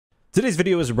Today's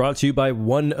video is brought to you by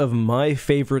one of my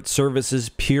favorite services,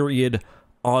 period,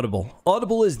 Audible.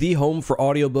 Audible is the home for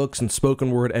audiobooks and spoken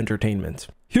word entertainment.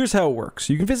 Here's how it works.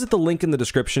 You can visit the link in the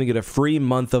description to get a free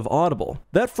month of Audible.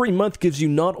 That free month gives you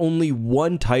not only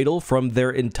one title from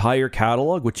their entire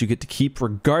catalog, which you get to keep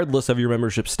regardless of your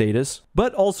membership status,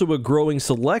 but also a growing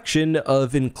selection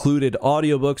of included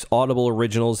audiobooks, Audible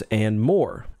originals, and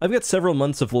more. I've got several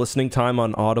months of listening time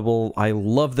on Audible. I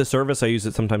love the service. I use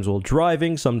it sometimes while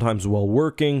driving, sometimes while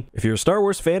working. If you're a Star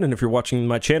Wars fan, and if you're watching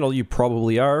my channel, you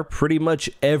probably are, pretty much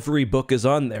every book is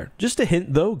on there. Just a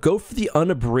hint though, go for the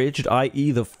unabridged,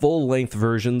 i.e. the full-length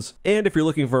versions. And if you're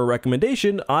looking for a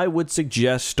recommendation, I would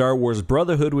suggest Star Wars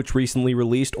Brotherhood, which recently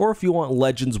released, or if you want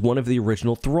Legends, one of the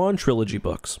original Thrawn trilogy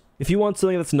books. If you want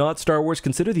something that's not Star Wars,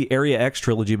 consider the Area X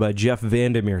trilogy by Jeff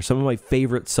Vandermeer, some of my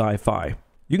favorite sci-fi.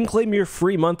 You can claim your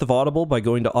free month of Audible by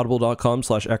going to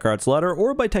audible.com/EckhartsLadder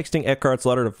or by texting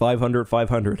EckhartsLadder to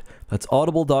 500-500. That's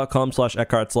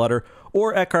audible.com/EckhartsLadder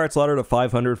or EckhartsLadder to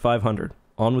 500-500.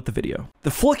 On with the video. The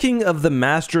flicking of the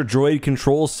Master Droid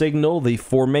control signal, the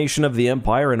formation of the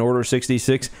Empire in Order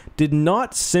 66, did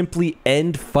not simply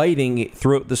end fighting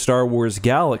throughout the Star Wars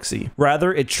galaxy.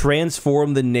 Rather, it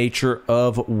transformed the nature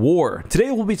of war.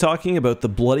 Today we'll be talking about the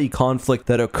bloody conflict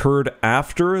that occurred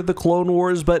after the Clone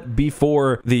Wars, but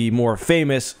before the more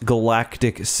famous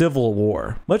Galactic Civil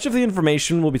War. Much of the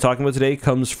information we'll be talking about today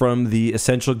comes from the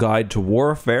Essential Guide to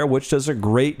Warfare, which does a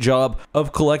great job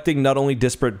of collecting not only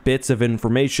disparate bits of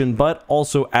information, but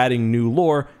also adding new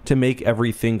lore to make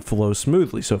everything flow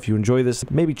smoothly. So if you enjoy this,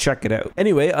 maybe check it out.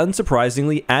 Anyway,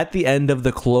 unsurprisingly, at the end of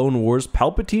the Clone Wars,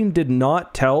 Palpatine did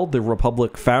not tell the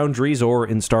Republic foundries, or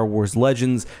in Star Wars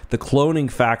Legends, the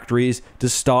cloning factories, to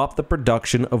stop the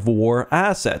production of war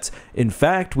assets. In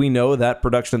fact, we know that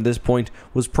production at this point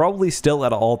was probably still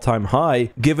at an all-time high,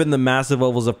 given the massive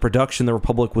levels of production the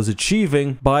Republic was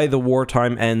achieving by the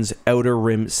wartime end's Outer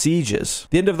Rim sieges.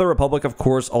 The end of the Republic, of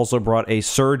course, also brought a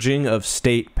surging of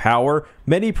state power.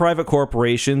 Many private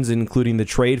corporations, including the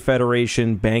Trade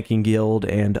Federation, Banking Guild,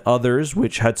 and others,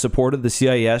 which had supported the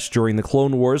CIS during the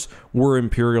Clone Wars, were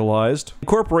imperialized.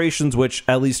 Corporations which,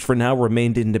 at least for now,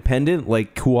 remained independent,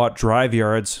 like Kuat Drive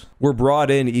Yards, were brought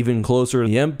in even closer to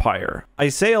the Empire. I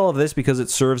say all of this because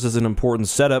it serves as an important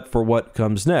setup for what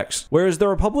comes next. Whereas the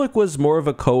Republic was more of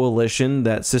a coalition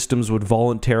that systems would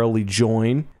voluntarily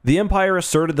join, the Empire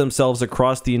asserted themselves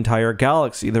across the entire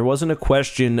galaxy. There wasn't a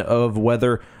question of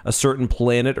whether a certain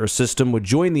planet or system would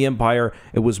join the Empire,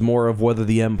 it was more of whether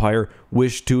the Empire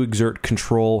wished to exert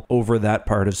control over that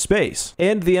part of space.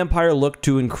 And the Empire looked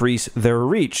to increase their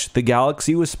reach. The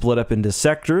galaxy was split up into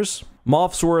sectors,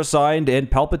 Moffs were assigned, and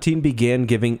Palpatine began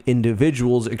giving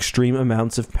individuals extreme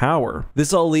amounts of power.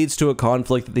 This all leads to a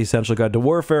conflict that the Essential Guide to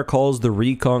Warfare calls the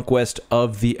Reconquest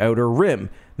of the Outer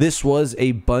Rim. This was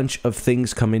a bunch of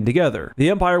things coming together. The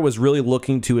Empire was really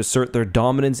looking to assert their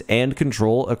dominance and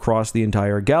control across the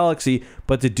entire galaxy,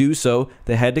 but to do so,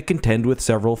 they had to contend with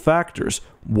several factors.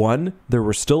 1. There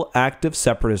were still active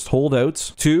separatist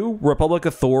holdouts. 2. Republic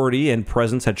authority and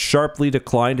presence had sharply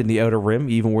declined in the Outer Rim,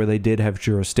 even where they did have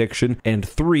jurisdiction. And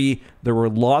 3. There were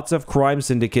lots of crime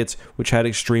syndicates which had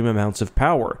extreme amounts of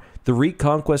power. The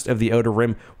Reconquest of the Outer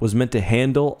Rim was meant to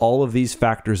handle all of these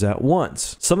factors at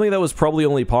once. Something that was probably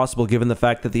only possible given the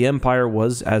fact that the Empire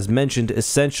was, as mentioned,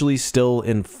 essentially still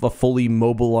in a fully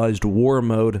mobilized war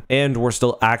mode and were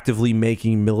still actively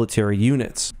making military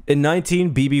units. In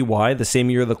 19 BBY, the same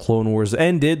year the Clone Wars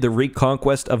ended, the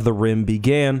Reconquest of the Rim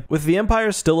began, with the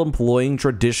Empire still employing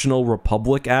traditional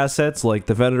Republic assets like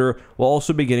the Venator, while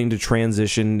also beginning to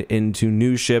transition into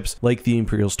new ships like the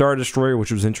Imperial Star Destroyer,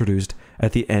 which was introduced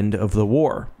at the end of the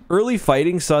war. Early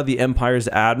fighting saw the Empire's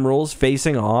admirals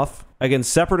facing off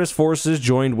against separatist forces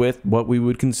joined with what we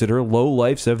would consider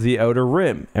lowlifes of the Outer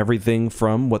Rim. Everything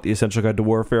from what the Essential Guide to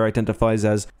Warfare identifies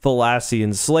as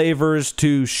Thalassian slavers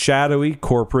to shadowy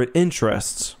corporate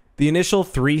interests. The initial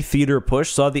 3-theater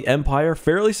push saw the Empire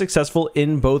fairly successful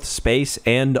in both space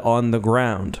and on the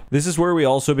ground. This is where we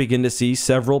also begin to see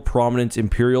several prominent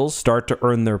Imperials start to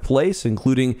earn their place,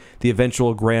 including the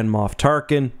eventual Grand Moff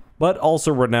Tarkin, but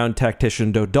also renowned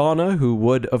tactician Dodonna, who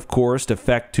would, of course,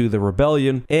 defect to the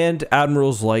rebellion, and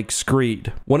admirals like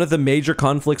Screed. One of the major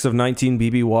conflicts of 19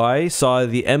 BBY saw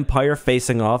the Empire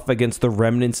facing off against the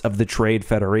remnants of the Trade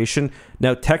Federation.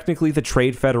 Now, technically, the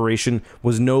Trade Federation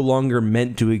was no longer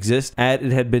meant to exist, as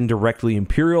it had been directly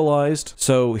imperialized.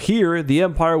 So here, the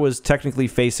Empire was technically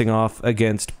facing off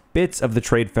against bits of the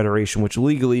Trade Federation which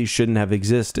legally shouldn't have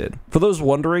existed. For those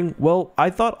wondering, well,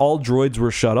 I thought all droids were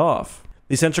shut off.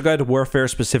 The Essential Guide to Warfare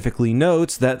specifically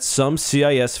notes that some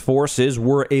CIS forces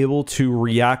were able to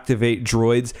reactivate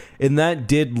droids, and that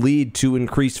did lead to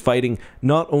increased fighting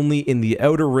not only in the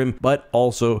Outer Rim, but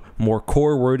also more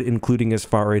coreward, including as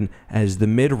far in as the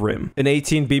Mid-Rim. In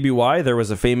 18 BBY, there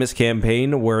was a famous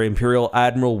campaign where Imperial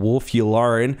Admiral Wolf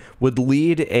Yularen would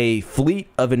lead a fleet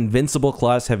of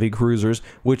Invincible-class heavy cruisers,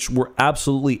 which were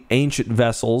absolutely ancient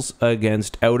vessels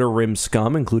against Outer Rim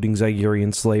scum, including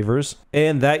Zygerian slavers.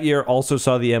 And that year also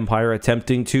saw the Empire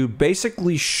attempting to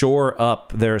basically shore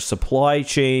up their supply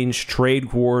chains, trade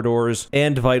corridors,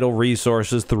 and vital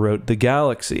resources throughout the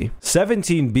galaxy.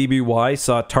 17 BBY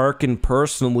saw Tarkin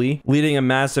personally leading a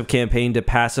massive campaign to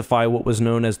pacify what was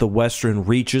known as the Western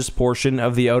Reaches portion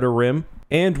of the Outer Rim.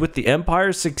 And with the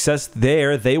Empire's success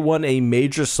there, they won a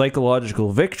major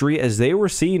psychological victory as they were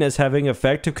seen as having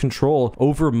effective control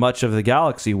over much of the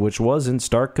galaxy, which was in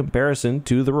stark comparison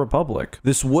to the Republic.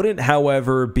 This wouldn't,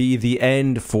 however, be the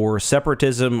end for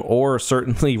separatism or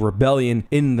certainly rebellion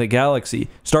in the galaxy.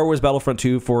 Star Wars Battlefront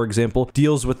 2, for example,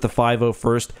 deals with the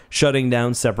 501st shutting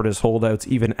down separatist holdouts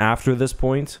even after this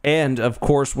point. And, of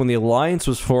course, when the Alliance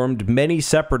was formed, many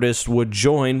separatists would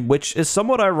join, which is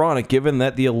somewhat ironic given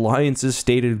that the Alliance's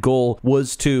stated goal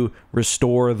was to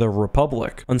restore the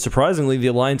Republic. Unsurprisingly, the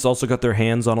Alliance also got their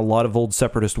hands on a lot of old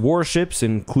separatist warships,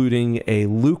 including a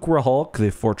Lucra Hulk,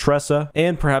 the Fortressa,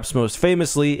 and perhaps most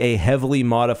famously, a heavily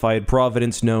modified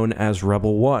Providence known as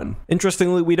Rebel 1.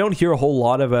 Interestingly, we don't hear a whole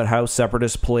lot about how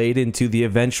separatists played into the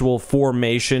eventual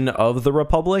formation of the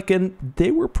Republic, and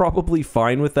they were probably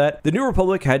fine with that. The New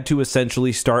Republic had to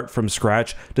essentially start from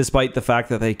scratch, despite the fact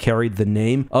that they carried the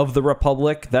name of the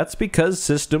Republic. That's because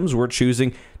systems were choosing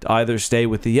to either stay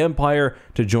with the Empire,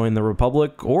 to join the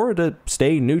Republic, or to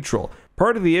stay neutral.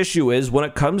 Part of the issue is, when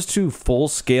it comes to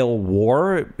full-scale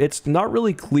war, it's not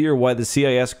really clear why the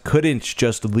CIS couldn't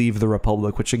just leave the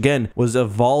Republic, which again was a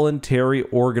voluntary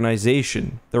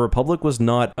organization. The Republic was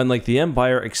not, unlike the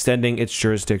Empire, extending its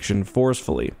jurisdiction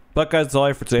forcefully. But guys, that's all I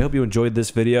have for today. I hope you enjoyed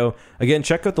this video. Again,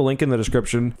 check out the link in the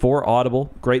description for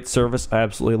Audible. Great service. I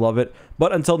absolutely love it.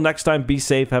 But until next time, be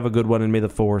safe, have a good one, and may the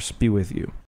Force be with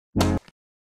you.